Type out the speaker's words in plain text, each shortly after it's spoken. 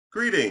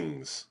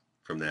Greetings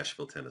from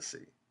Nashville,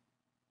 Tennessee.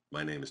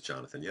 My name is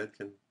Jonathan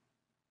Yudkin.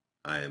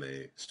 I am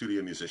a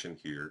studio musician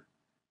here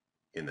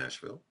in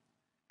Nashville.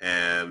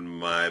 And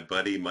my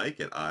buddy Mike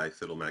at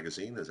iFiddle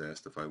Magazine has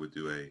asked if I would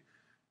do a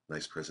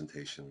nice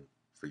presentation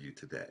for you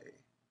today.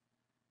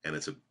 And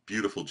it's a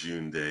beautiful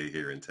June day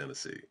here in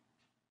Tennessee.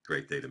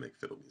 Great day to make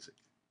fiddle music.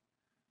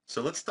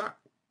 So let's start.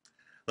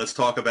 Let's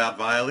talk about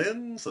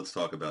violins. Let's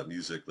talk about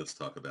music. Let's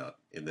talk about,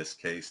 in this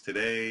case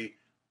today,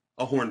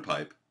 a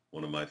hornpipe,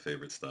 one of my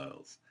favorite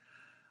styles.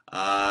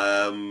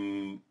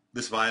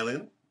 This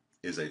violin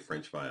is a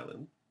French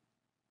violin,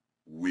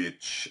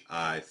 which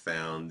I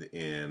found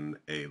in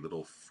a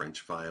little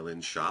French violin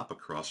shop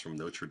across from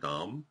Notre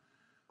Dame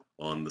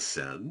on the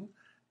Seine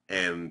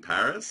in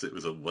Paris. It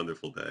was a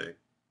wonderful day.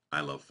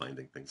 I love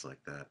finding things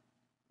like that.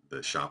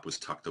 The shop was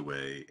tucked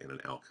away in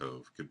an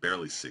alcove. Could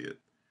barely see it.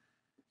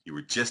 You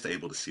were just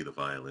able to see the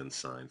violin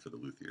sign for the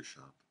luthier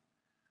shop.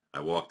 I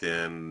walked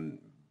in.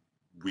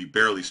 We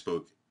barely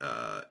spoke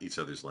each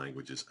other's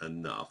languages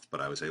enough, but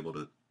I was able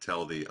to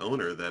tell the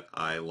owner that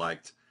I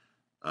liked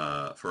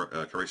Carré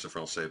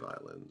Français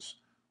violins,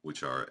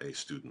 which are a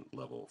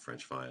student-level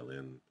French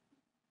violin,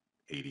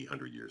 80,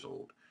 100 years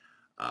old.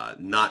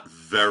 Not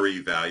very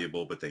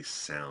valuable, but they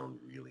sound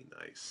really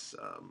nice.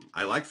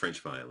 I like French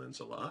violins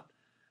a lot.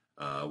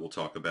 We'll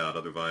talk about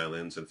other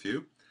violins in a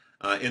few.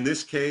 In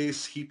this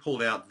case, he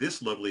pulled out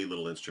this lovely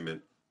little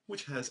instrument,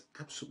 which has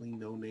absolutely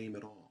no name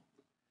at all.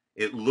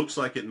 It looks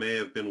like it may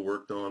have been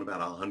worked on about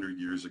 100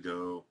 years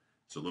ago.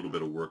 It's a little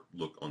bit of work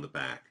look on the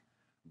back.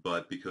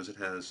 But because it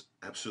has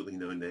absolutely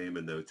no name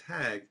and no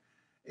tag,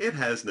 it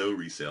has no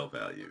resale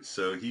value.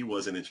 So he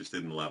wasn't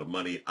interested in a lot of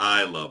money.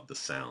 I loved the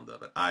sound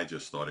of it. I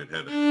just thought it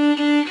had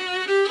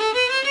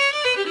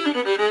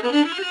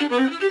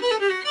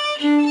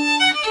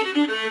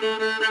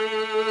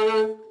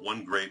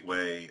one great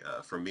way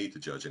for me to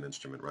judge an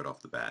instrument right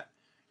off the bat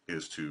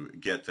is to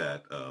get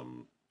that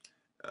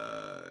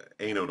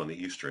A note on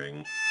the E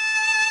string.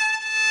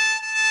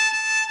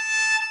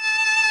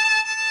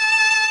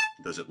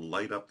 Does it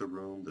light up the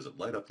room? Does it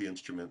light up the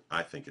instrument?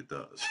 I think it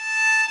does.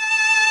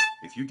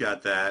 If you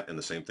got that, and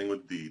the same thing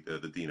with the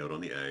D note on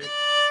the A,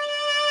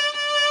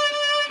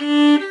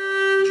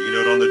 G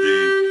note on the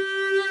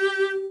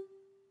D,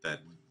 that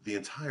the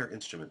entire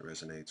instrument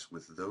resonates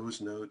with those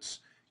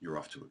notes, you're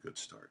off to a good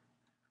start.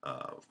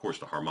 Of course,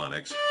 the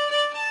harmonics.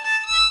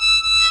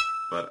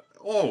 But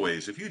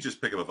always, if you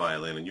just pick up a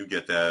violin and you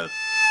get that,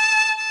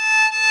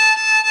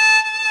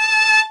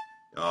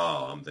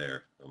 oh, I'm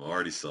there. I'm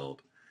already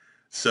sold.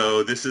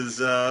 So this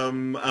is a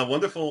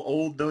wonderful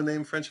old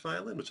no-name French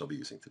violin, which I'll be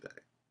using today.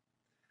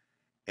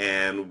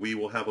 And we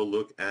will have a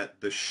look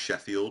at the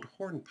Sheffield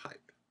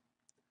Hornpipe.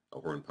 A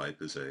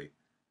hornpipe is a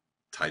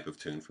type of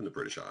tune from the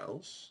British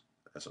Isles,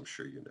 as I'm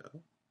sure you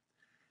know.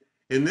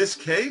 In this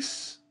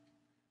case,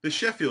 the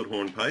Sheffield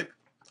Hornpipe,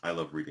 I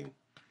love reading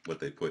what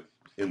they put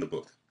in the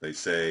book. They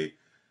say,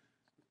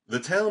 the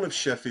town of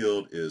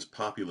Sheffield is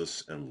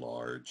populous and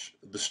large,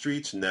 the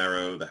streets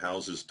narrow, the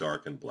houses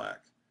dark and black,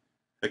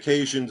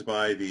 occasioned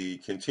by the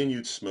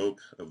continued smoke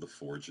of the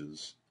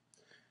forges.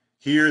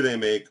 Here they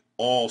make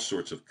all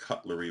sorts of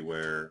cutlery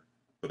ware,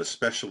 but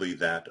especially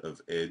that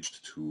of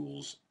edged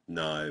tools,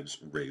 knives,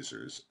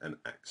 razors, and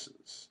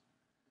axes.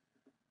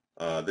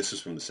 This is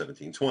from the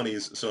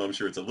 1720s, so I'm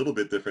sure it's a little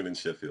bit different in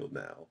Sheffield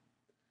now.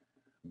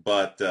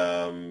 But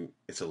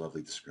it's a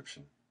lovely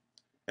description.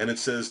 And it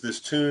says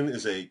this tune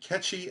is a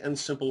catchy and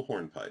simple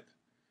hornpipe.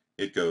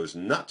 It goes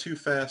not too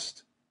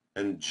fast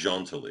and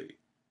jauntily.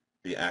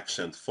 The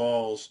accent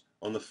falls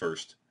on the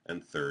first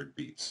and third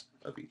beats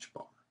of each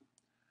bar.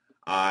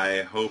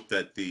 I hope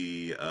that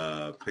the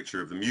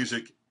picture of the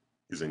music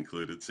is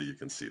included so you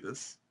can see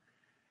this.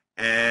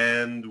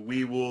 And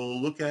we will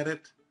look at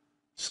it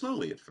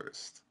slowly at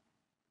first.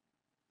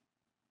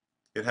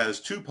 It has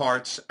two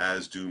parts,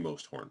 as do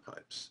most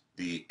hornpipes.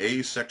 The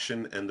A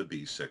section and the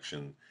B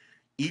section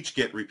each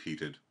get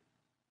repeated.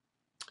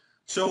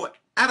 So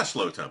at a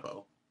slow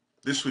tempo,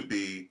 this would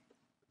be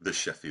the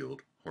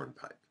Sheffield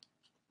Hornpipe.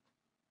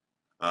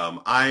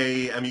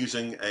 I am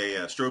using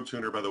a strobe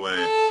tuner, by the way,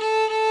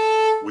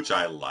 which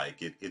I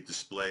like. It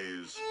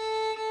displays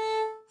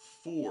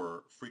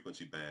 4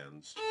 frequency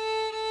bands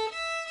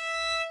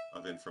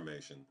of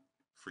information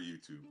for you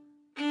to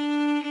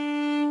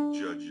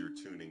judge your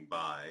tuning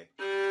by.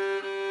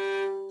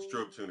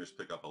 Strobe tuners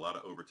pick up a lot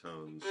of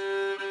overtones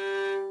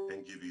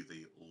and give you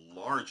the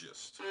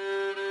largest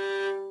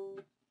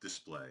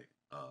display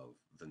of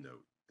the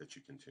note that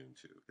you can tune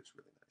to. It's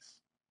really nice.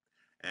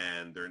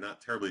 And they're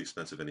not terribly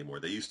expensive anymore.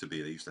 They used to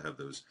be. They used to have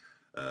those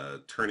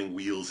turning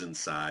wheels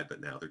inside, but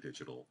now they're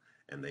digital.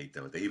 And they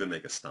don't. They even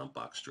make a stomp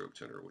box strobe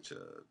tuner, which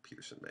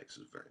Peterson makes.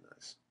 Is very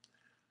nice.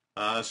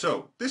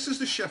 So this is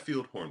the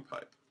Sheffield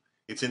Hornpipe.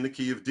 It's in the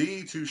key of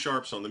D, 2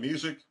 sharps on the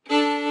music.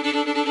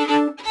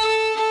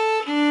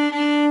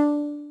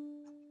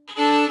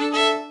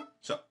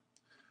 So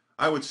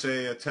I would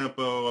say a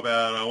tempo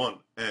about a 1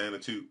 and a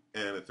 2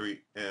 and a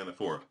 3 and a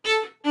 4.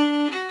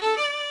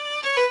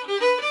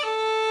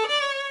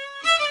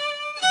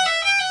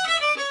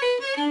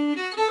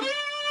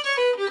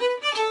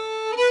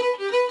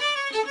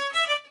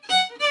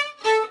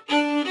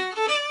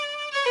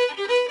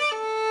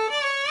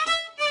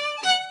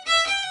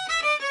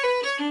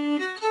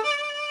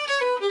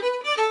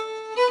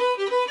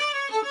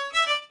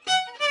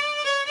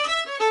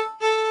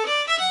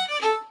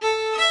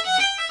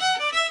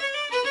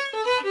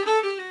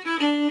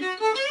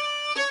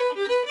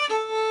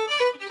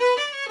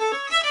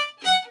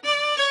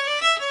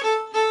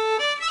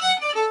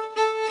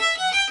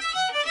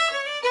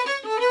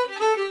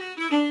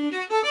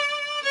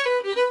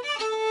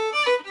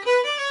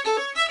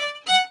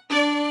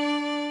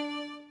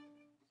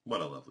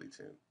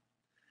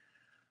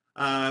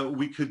 tune.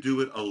 We could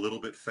do it a little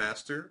bit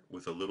faster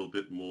with a little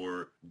bit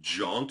more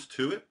jaunt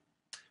to it.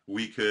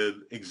 We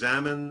could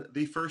examine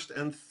the first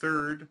and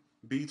third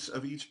beats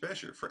of each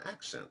measure for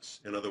accents.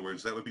 In other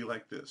words, that would be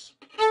like this.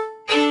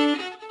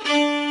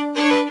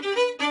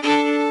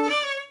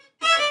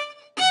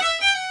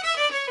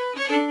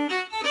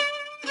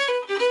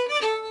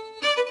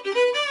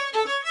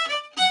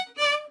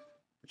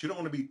 But you don't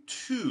want to be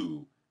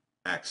too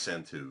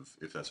accentive,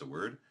 if that's a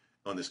word,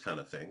 on this kind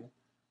of thing.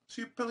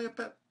 So you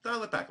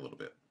dial it back a little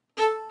bit.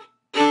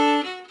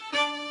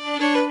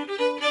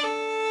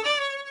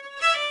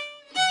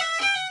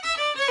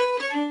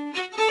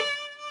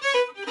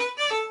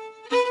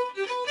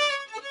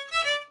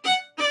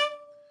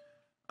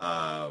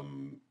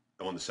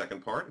 On the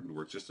second part, it would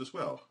work just as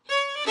well.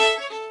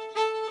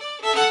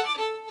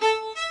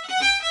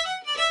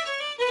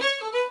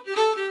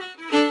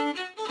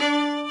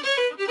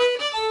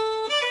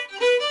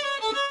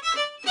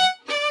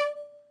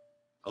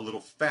 A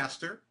little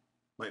faster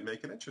might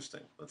make it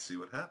interesting. Let's see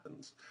what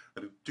happens.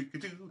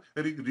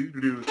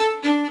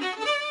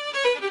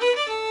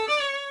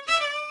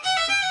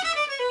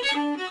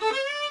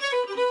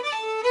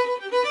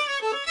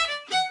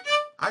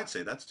 I'd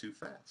say that's too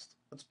fast.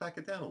 Let's back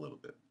it down a little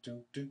bit.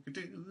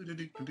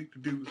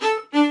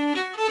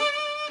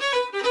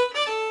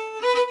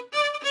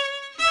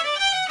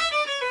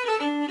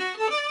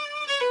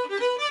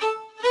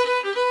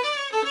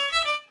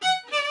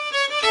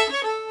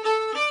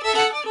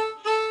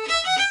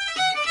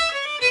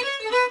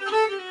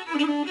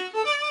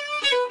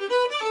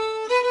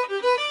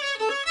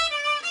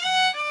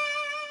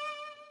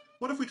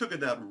 What if we took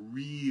it down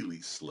really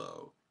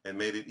slow and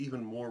made it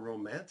even more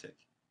romantic?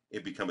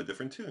 It'd become a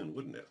different tune,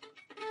 wouldn't it?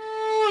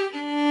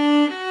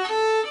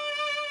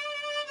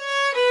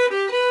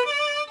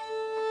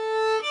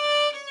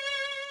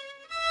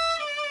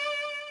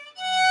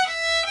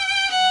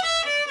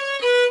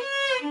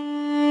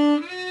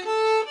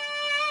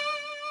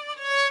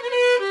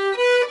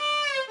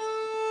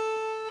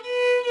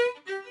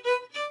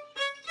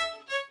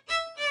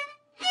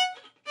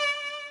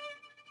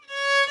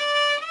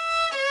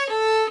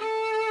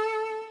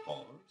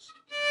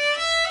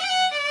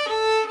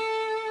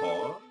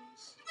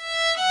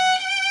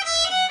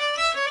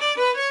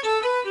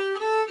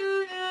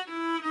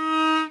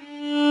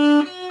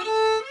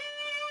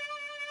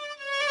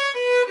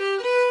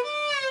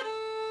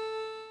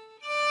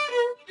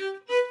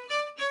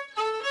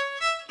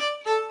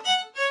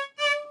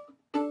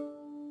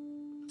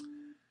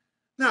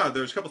 Now,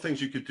 there's a couple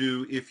things you could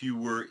do if you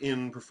were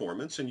in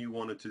performance and you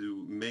wanted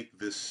to make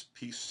this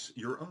piece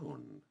your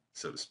own,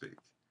 so to speak.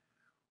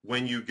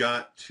 When you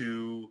got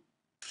to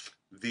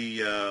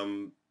the,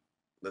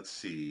 let's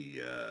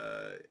see,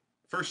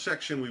 first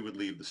section we would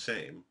leave the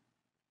same.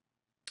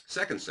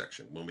 Second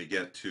section, when we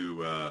get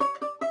to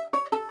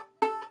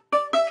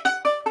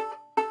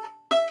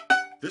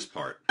this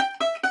part,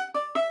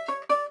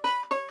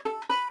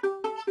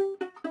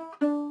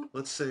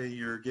 let's say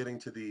you're getting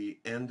to the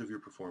end of your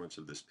performance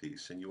of this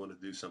piece and you want to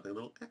do something a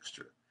little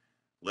extra.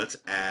 Let's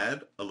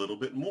add a little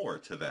bit more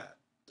to that.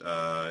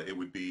 It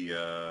would be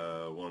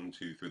 1,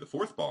 2, 3, the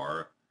fourth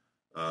bar.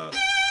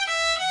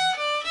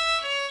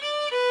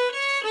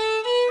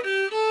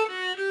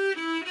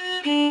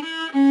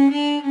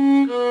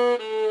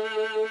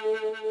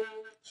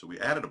 So we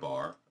added a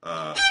bar.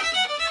 Actually,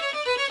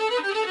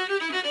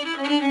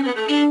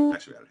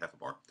 we added half a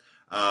bar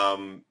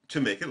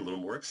to make it a little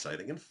more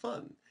exciting and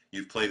fun.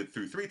 You've played it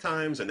through 3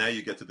 times, and now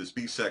you get to this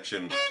B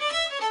section.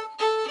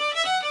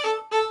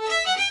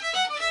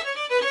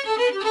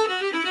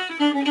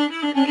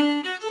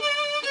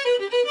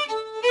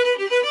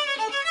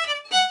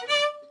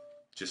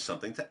 Just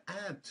something to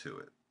add to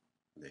it.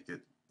 Make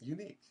it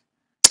unique.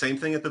 Same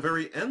thing at the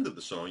very end of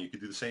the song. You could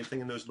do the same thing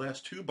in those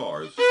last 2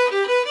 bars.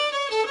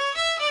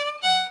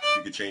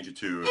 You could change it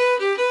to...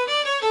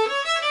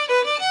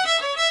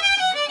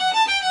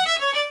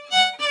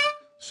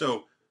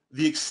 So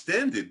the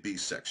extended B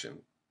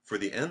section for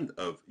the end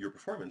of your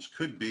performance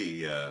could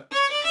be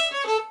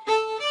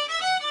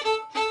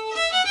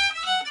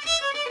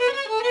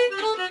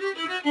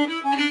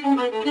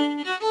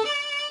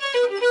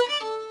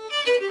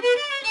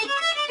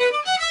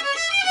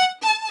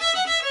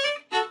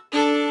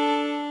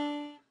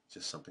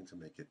just something to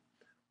make it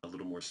a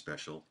little more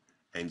special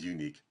and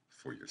unique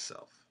for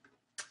yourself.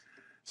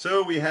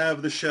 So we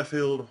have the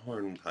Sheffield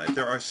Hornpipe.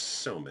 There are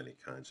so many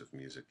kinds of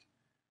music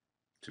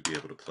to be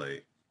able to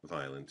play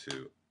violin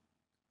to.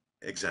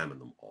 Examine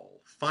them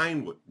all.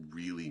 Find what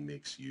really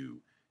makes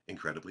you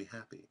incredibly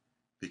happy,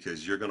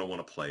 because you're going to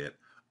want to play it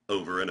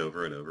over and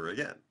over and over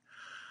again.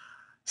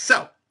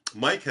 So,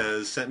 Mike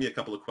has sent me a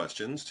couple of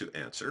questions to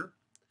answer,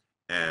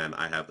 and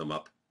I have them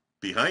up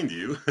behind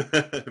you,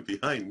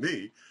 behind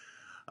me.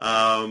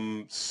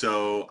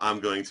 So I'm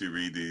going to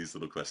read these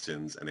little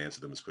questions and answer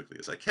them as quickly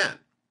as I can.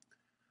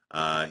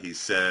 He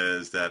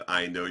says that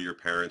I know your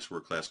parents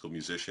were classical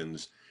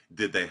musicians.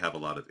 Did they have a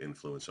lot of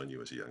influence on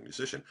you as a young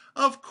musician?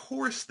 Of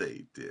course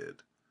they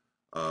did.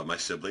 My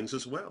siblings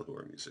as well, who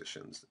are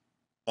musicians.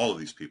 all of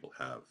these people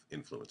have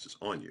influences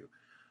on you.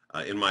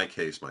 In my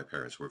case, my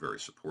parents were very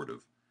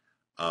supportive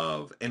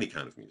of any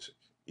kind of music,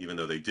 even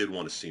though they did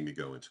want to see me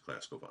go into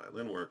classical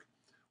violin work.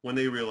 When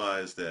they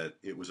realized that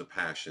it was a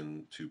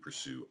passion to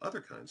pursue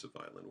other kinds of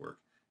violin work,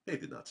 they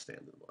did not stand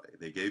in the way.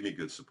 They gave me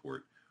good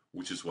support,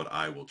 which is what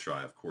I will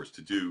try, of course,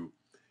 to do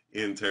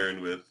in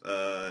turn with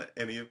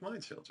any of my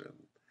children.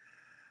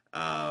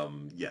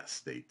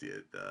 Yes, they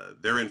did.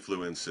 Their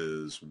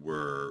influences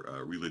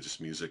were religious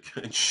music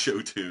and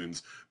show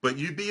tunes, but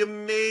you'd be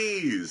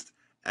amazed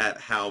at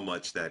how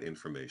much that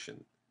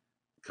information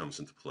comes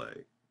into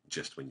play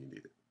just when you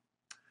need it.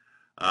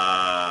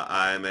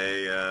 I'm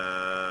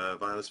a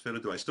violinist fiddler.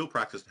 Do I still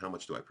practice? How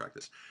much do I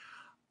practice?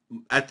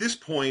 At this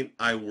point,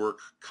 I work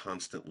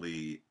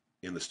constantly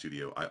in the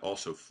studio. I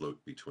also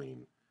float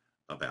between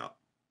about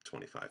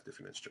 25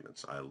 different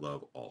instruments. I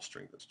love all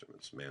stringed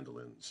instruments,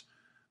 mandolins,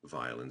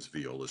 violins,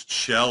 violas,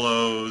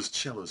 cellos.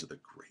 Cellos are the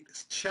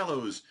greatest.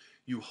 Cellos,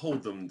 you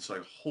hold them, it's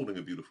like holding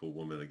a beautiful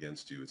woman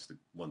against you. It's the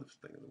wonderful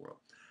thing in the world.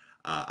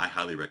 I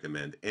highly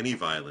recommend any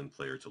violin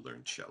player to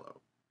learn cello.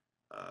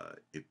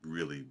 It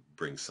really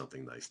brings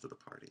something nice to the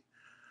party.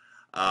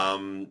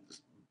 Um,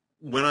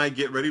 when I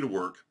get ready to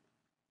work,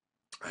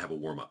 I have a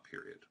warm-up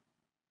period,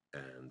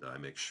 and I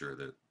make sure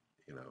that,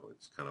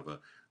 it's kind of a,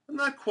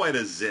 not quite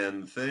a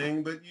Zen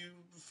thing, but you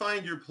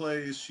find your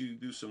place, you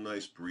do some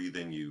nice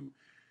breathing, you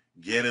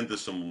get into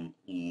some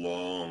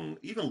long,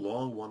 even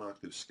long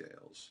one-octave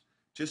scales,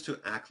 just to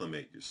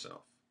acclimate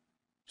yourself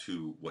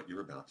to what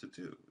you're about to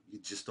do. You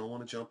just don't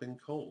want to jump in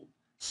cold.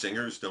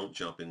 Singers don't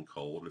jump in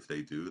cold. If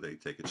they do, they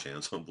take a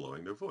chance on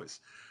blowing their voice.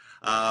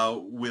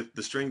 With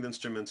the stringed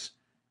instruments,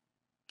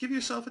 give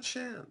yourself a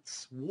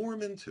chance.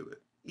 Warm into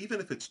it, even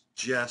if it's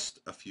just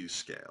a few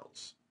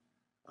scales.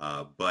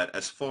 But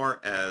as far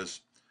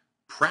as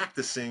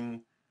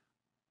practicing,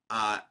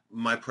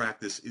 my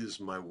practice is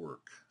my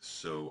work.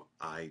 So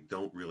I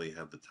don't really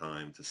have the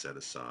time to set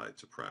aside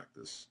to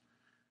practice.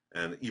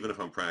 And even if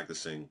I'm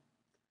practicing,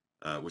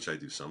 which I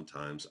do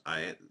sometimes,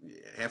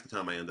 half the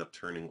time I end up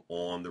turning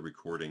on the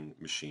recording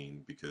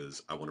machine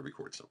because I want to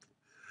record something.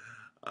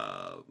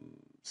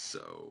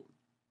 So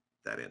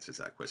that answers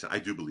that question. I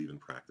do believe in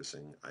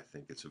practicing. I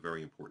think it's a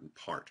very important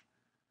part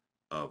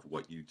of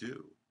what you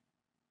do.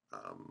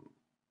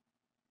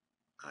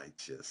 I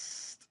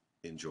just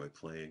enjoy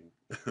playing.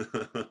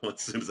 As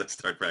soon as I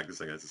start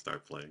practicing, I just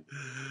start playing.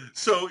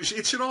 So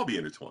it should all be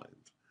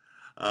intertwined.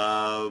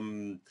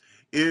 Um,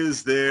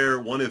 is there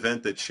one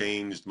event that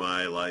changed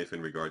my life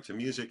in regard to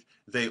music?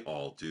 They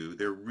all do.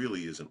 There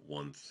really isn't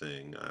one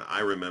thing.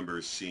 I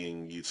remember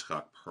seeing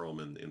Yitzhak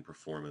Perlman in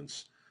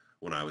performance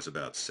when I was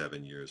about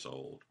 7 years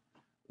old,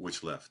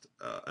 which left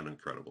an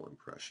incredible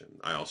impression.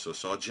 I also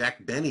saw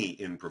Jack Benny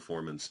in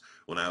performance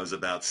when I was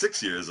about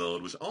 6 years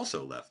old, which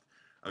also left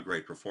a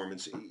great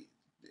performance.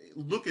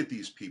 Look at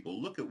these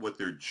people. Look at what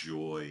their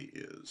joy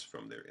is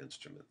from their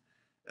instrument.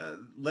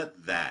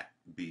 Let that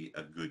be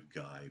a good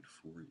guide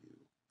for you.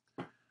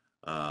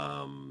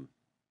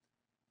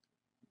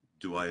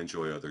 Do I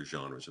enjoy other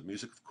genres of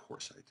music? Of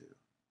course I do.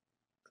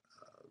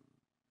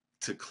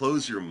 To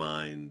close your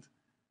mind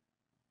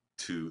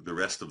to the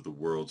rest of the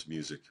world's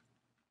music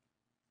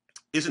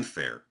isn't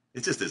fair.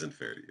 It just isn't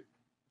fair to you.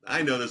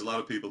 I know there's a lot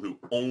of people who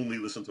only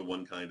listen to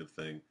one kind of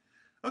thing.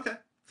 Okay,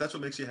 if that's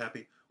what makes you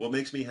happy. What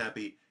makes me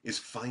happy is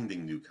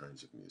finding new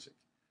kinds of music.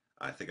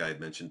 I think I had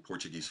mentioned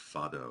Portuguese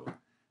fado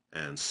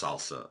and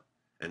salsa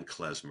and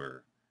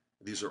klezmer.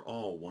 These are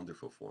all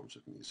wonderful forms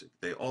of music.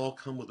 They all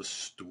come with a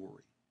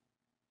story,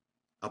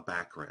 a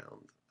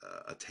background,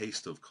 a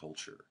taste of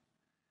culture.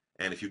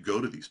 And if you go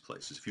to these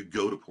places, if you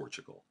go to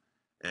Portugal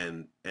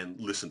and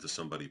listen to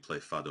somebody play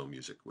fado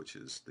music, which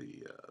is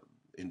the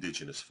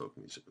indigenous folk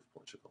music of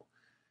Portugal,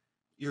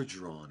 you're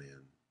drawn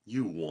in.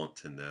 You want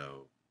to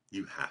know.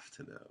 You have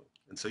to know.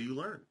 And so you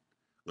learn.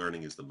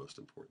 Learning is the most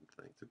important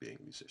thing to being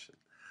a musician.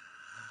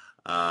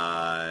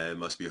 It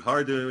must be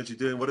hard doing what you're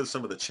doing. What are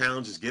some of the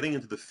challenges getting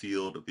into the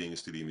field of being a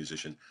studio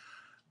musician?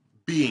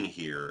 Being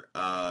here.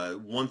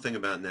 One thing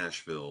about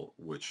Nashville,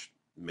 which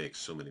makes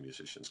so many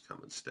musicians come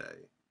and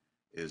stay,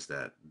 is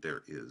that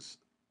there is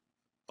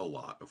a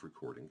lot of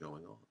recording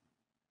going on.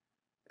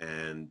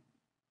 And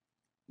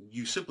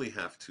you simply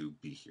have to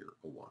be here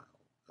a while.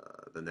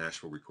 The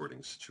Nashville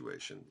recording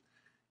situation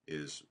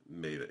is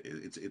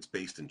it's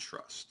based in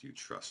trust. You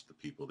trust the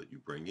people that you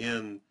bring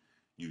in.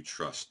 You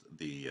trust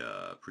the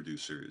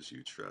producers.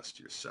 You trust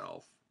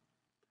yourself.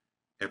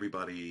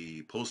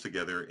 Everybody pulls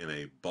together in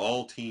a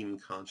ball team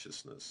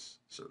consciousness,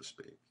 so to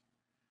speak,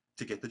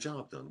 to get the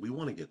job done. We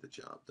want to get the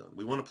job done.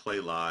 We want to play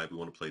live. We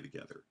want to play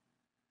together.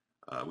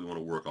 We want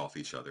to work off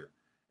each other.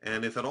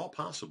 And if at all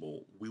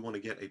possible, we want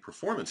to get a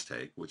performance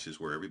take, which is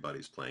where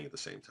everybody's playing at the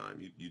same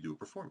time. You do a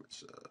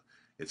performance.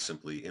 It's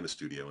simply in a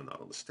studio and not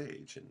on the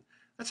stage. And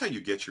that's how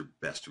you get your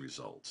best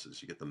results,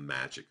 is you get the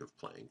magic of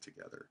playing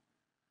together.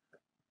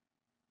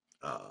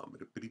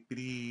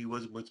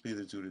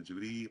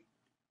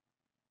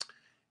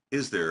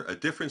 Is there a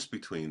difference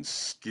between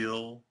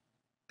skill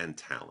and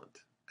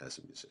talent as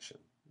a musician?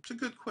 It's a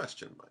good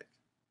question, Mike.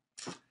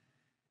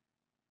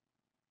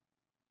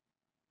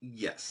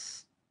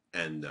 Yes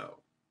and no.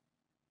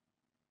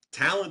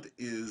 Talent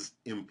is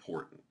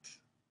important.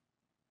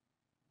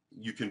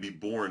 You can be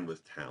born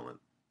with talent,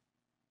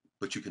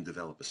 but you can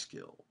develop a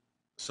skill.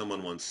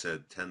 Someone once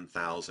said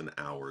 10,000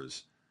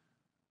 hours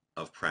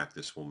of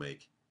practice will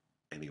make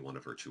anyone a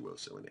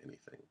virtuoso in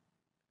anything.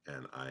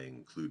 And I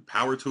include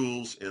power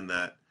tools in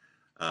that,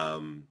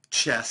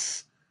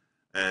 chess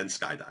and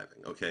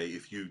skydiving. Okay,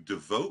 if you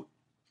devote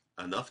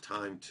enough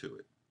time to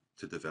it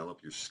to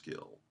develop your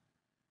skill,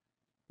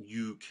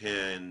 you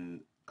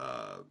can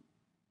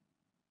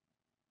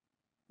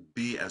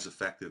be as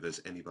effective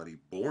as anybody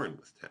born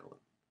with talent.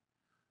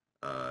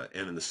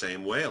 And in the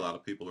same way, a lot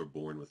of people are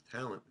born with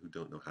talent who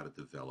don't know how to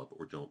develop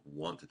or don't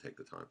want to take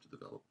the time to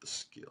develop the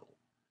skill.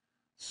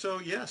 So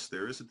yes,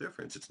 there is a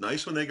difference. It's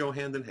nice when they go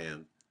hand in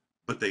hand,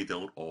 but they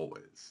don't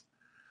always.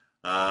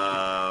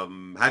 How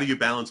do you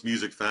balance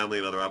music, family,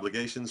 and other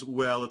obligations?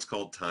 Well, it's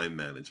called time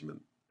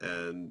management,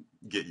 and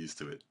get used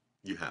to it.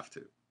 You have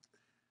to.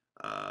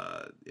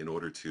 In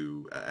order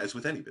to, as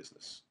with any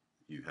business,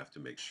 you have to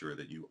make sure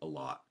that you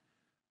allot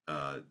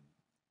uh,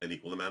 an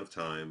equal amount of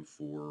time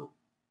for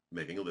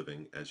making a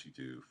living as you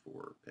do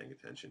for paying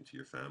attention to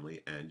your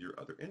family and your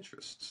other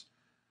interests.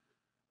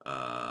 Who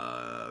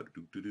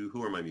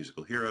are my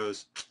musical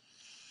heroes?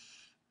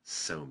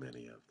 So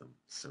many of them.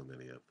 So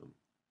many of them.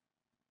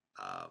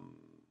 Um,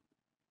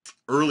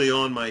 Early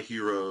on, my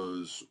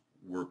heroes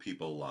were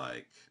people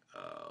like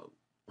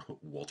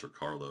Walter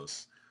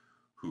Carlos,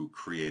 who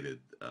created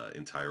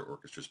entire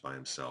orchestras by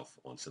himself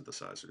on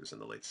synthesizers in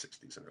the late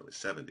 60s and early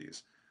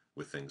 70s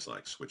with things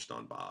like Switched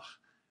on Bach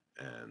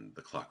and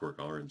the Clockwork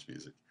Orange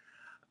music.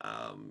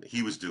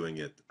 He was doing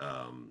it.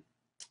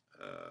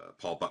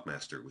 Paul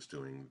Buckmaster was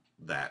doing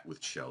that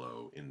with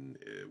cello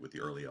with the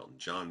early Elton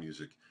John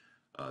music.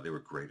 They were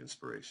great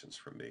inspirations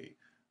for me.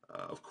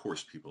 Of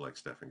course, people like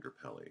Stefan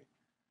Grappelli.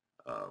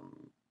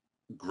 Um,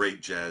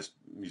 Great jazz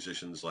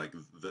musicians like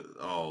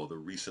the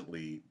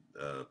recently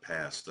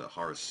passed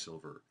Horace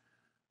Silver,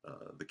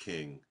 the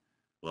King,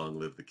 long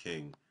live the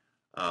King.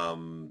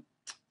 Um,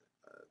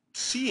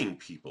 Seeing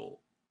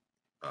people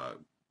uh,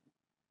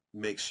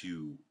 makes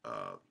you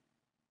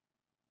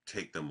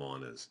take them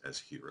on as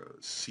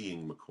heroes.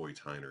 Seeing McCoy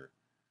Tyner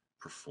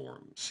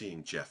perform,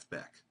 seeing Jeff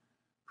Beck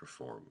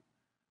perform,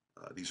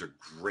 these are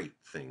great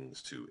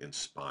things to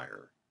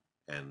inspire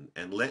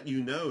and let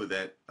you know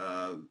that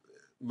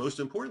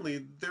most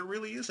importantly, there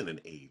really isn't an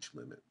age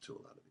limit to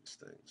a lot of these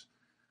things.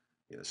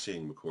 You know,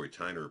 seeing McCoy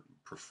Tyner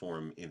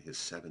perform in his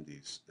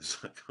 70s is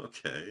like,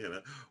 okay, you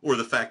know, or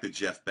the fact that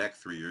Jeff Beck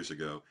 3 years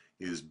ago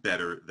is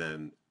better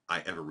than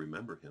I ever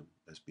remember him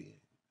as being.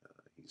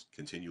 He's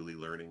continually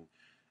learning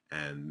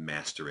and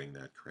mastering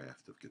that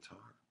craft of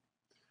guitar.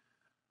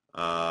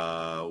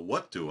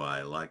 What do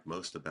I like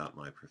most about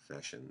my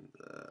profession?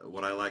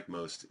 What I like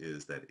most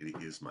is that it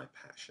is my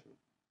passion.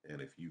 And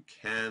if you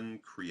can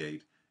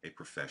create a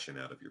profession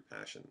out of your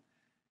passion,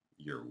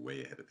 you're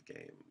way ahead of the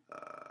game.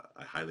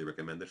 I highly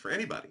recommend it for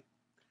anybody.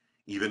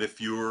 Even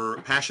if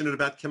you're passionate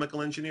about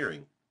chemical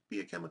engineering, be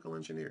a chemical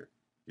engineer.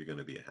 You're going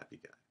to be a happy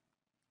guy.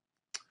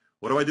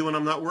 What do I do when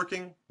I'm not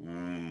working?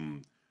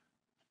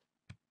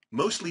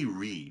 Mostly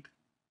read.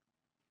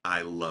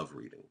 I love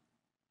reading.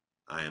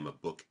 I am a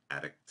book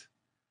addict.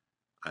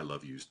 I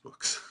love used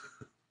books,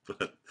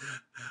 but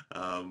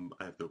I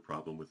have no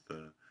problem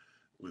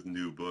with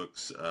new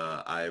books.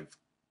 I've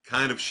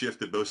kind of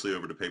shifted mostly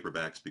over to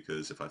paperbacks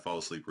because if I fall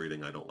asleep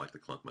reading, I don't like to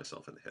clunk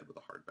myself in the head with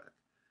a hardback.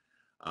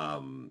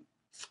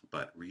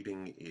 But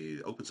reading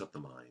opens up the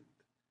mind,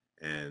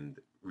 and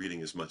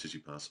reading as much as you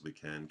possibly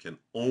can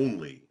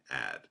only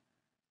add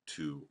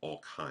to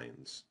all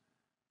kinds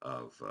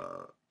of,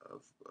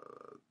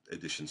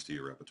 additions to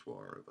your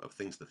repertoire, of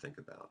things to think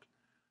about,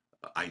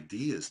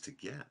 ideas to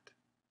get.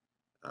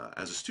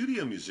 As a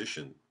studio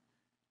musician,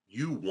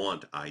 you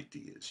want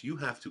ideas. You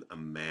have to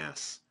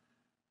amass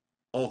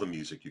all the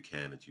music you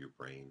can into your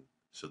brain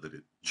so that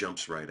it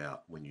jumps right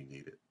out when you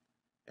need it.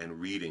 And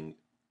reading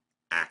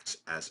acts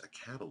as a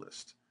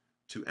catalyst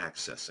to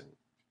accessing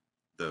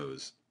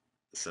those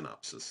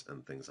synapses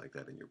and things like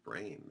that in your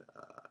brain.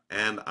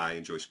 And I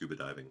enjoy scuba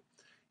diving,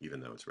 even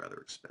though it's rather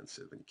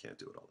expensive and you can't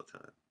do it all the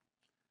time.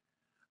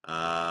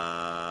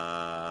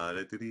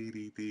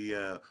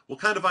 What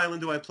kind of violin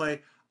do I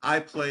play? I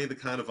play the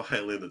kind of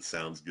violin that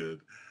sounds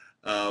good.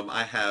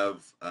 I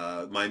have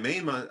my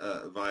main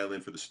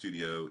violin for the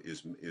studio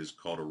is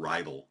called a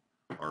Reidel,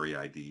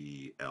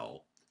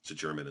 R-E-I-D-E-L. It's a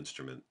German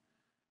instrument,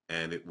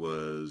 and it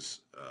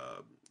was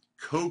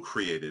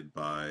co-created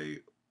by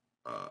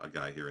a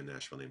guy here in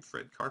Nashville named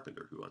Fred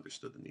Carpenter, who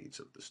understood the needs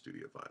of the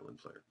studio violin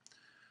player.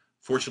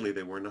 Fortunately,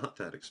 they were not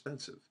that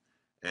expensive,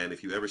 and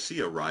if you ever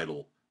see a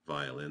Reidel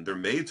violin, they're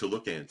made to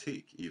look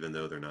antique, even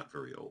though they're not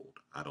very old.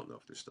 I don't know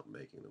if they're still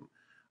making them.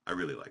 I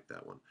really like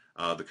that one.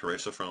 The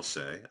Caresse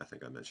Francais, I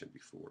think I mentioned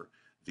before.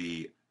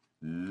 The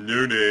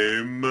no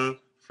name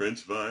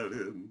French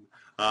violin.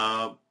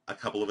 A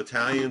couple of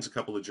Italians, a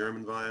couple of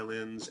German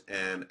violins,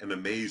 and an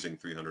amazing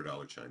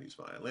 $300 Chinese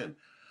violin.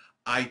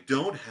 I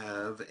don't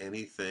have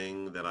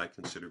anything that I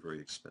consider very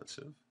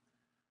expensive.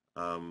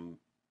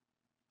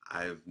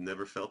 I've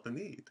never felt the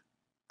need.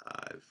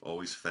 I've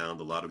always found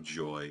a lot of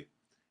joy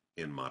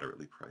in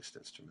moderately priced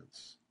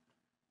instruments.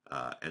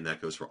 And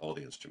that goes for all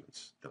the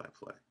instruments that I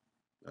play.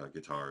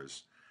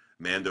 Guitars,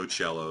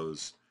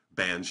 mandocellos,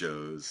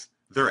 banjos,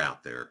 they're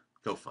out there.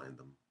 Go find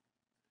them.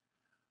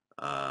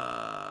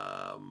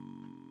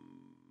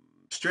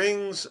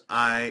 Strings,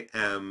 I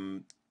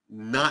am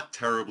not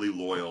terribly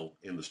loyal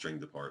in the string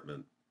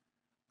department.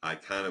 I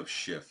kind of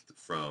shift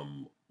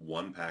from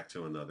one pack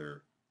to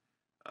another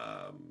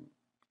um,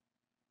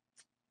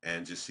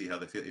 and just see how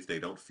they feel. If they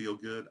don't feel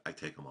good, I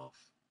take them off.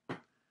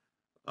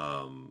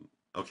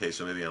 Okay,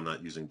 so maybe I'm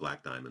not using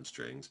black diamond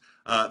strings.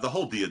 The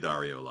whole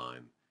Diodario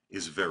line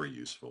is very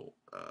useful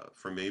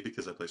for me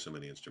because I play so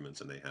many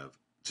instruments and they have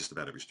just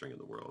about every string in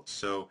the world.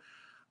 So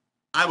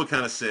I would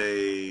kind of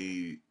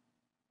say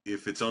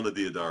if it's on the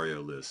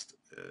Diodario list,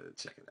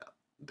 check it out.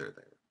 They're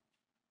there.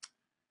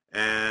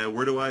 And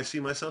where do I see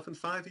myself in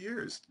 5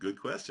 years? Good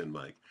question,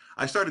 Mike.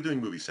 I started doing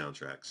movie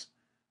soundtracks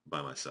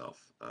by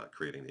myself,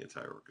 creating the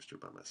entire orchestra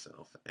by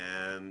myself.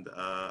 And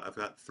I've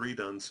got 3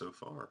 done so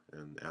far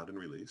and out and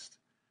released.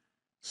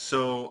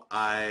 So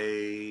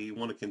I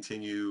want to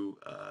continue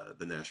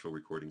the Nashville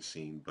recording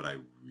scene, but I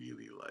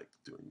really like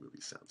doing movie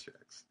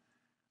soundtracks.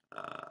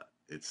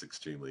 It's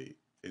extremely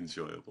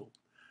enjoyable.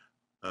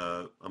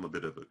 I'm a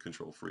bit of a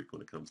control freak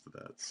when it comes to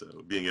that,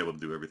 so being able to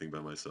do everything by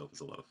myself is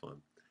a lot of fun.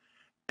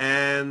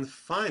 And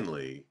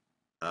finally,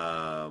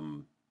 put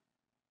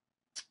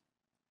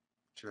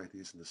your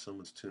ideas into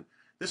someone's tune.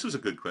 This was a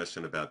good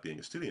question about being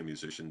a studio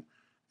musician.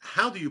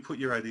 How do you put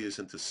your ideas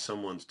into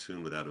someone's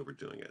tune without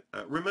overdoing it?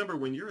 Remember,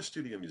 when you're a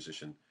studio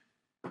musician,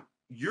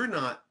 you're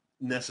not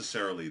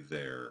necessarily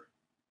there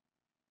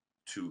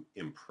to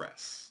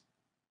impress.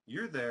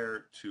 You're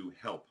there to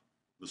help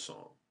the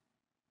song.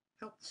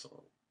 Help the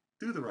song.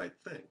 Do the right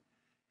thing.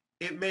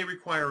 It may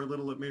require a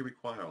little, it may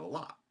require a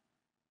lot.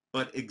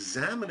 But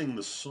examining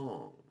the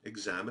song,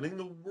 examining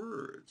the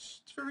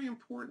words, it's very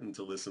important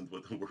to listen to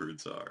what the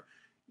words are.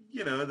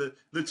 You know,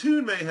 the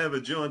tune may have a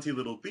jaunty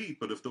little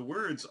beat, but if the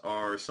words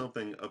are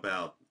something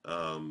about,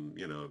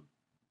 you know,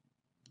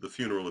 the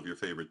funeral of your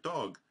favorite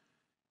dog,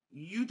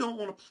 you don't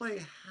want to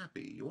play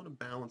happy. You want to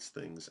balance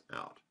things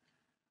out.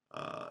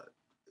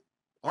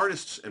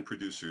 Artists and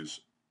producers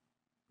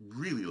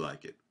really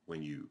like it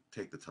when you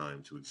take the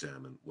time to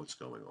examine what's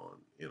going on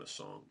in a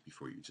song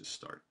before you just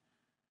start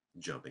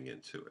jumping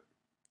into it.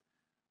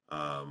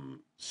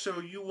 So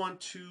you want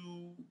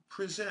to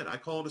present, I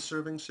call it a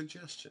serving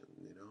suggestion.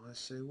 You know, I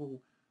say,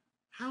 well,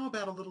 how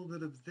about a little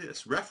bit of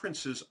this?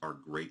 References are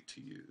great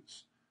to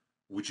use.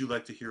 Would you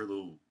like to hear a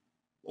little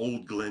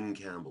old Glenn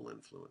Campbell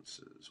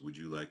influences? Would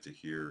you like to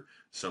hear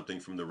something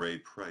from the Ray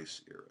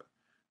Price era?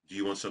 Do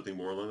you want something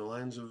more along the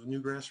lines of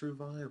Newgrass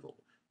Revival?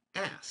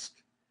 Ask.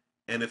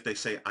 And if they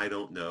say, I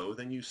don't know,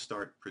 then you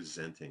start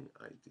presenting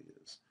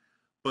ideas.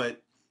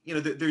 But, you know,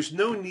 there's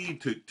no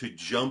need to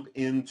jump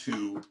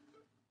into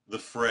the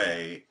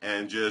fray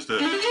and just, you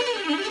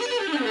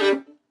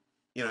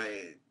know,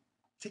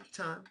 take your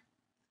time.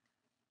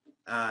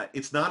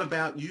 It's not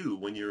about you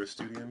when you're a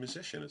studio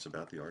musician. It's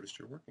about the artist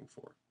you're working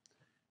for.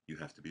 You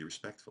have to be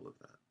respectful of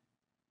that.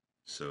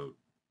 So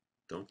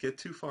don't get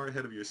too far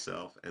ahead of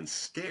yourself and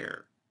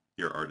scare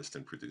your artist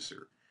and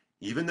producer.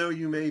 Even though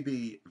you may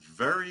be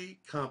very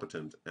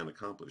competent and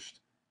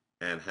accomplished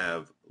and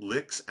have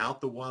licks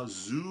out the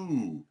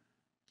wazoo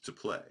to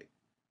play,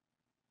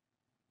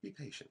 be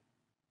patient.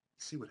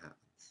 See what happens.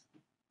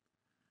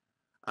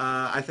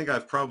 I think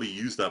I've probably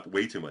used up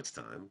way too much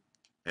time.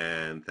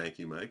 And thank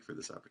you, Mike, for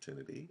this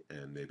opportunity.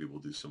 And maybe we'll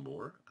do some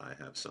more. I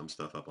have some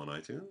stuff up on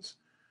iTunes.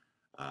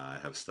 I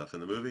have stuff in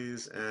the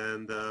movies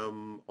and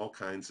all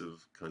kinds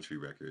of country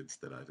records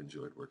that I've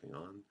enjoyed working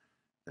on.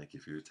 Thank you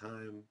for your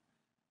time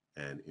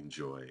and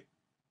enjoy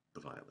the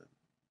violin.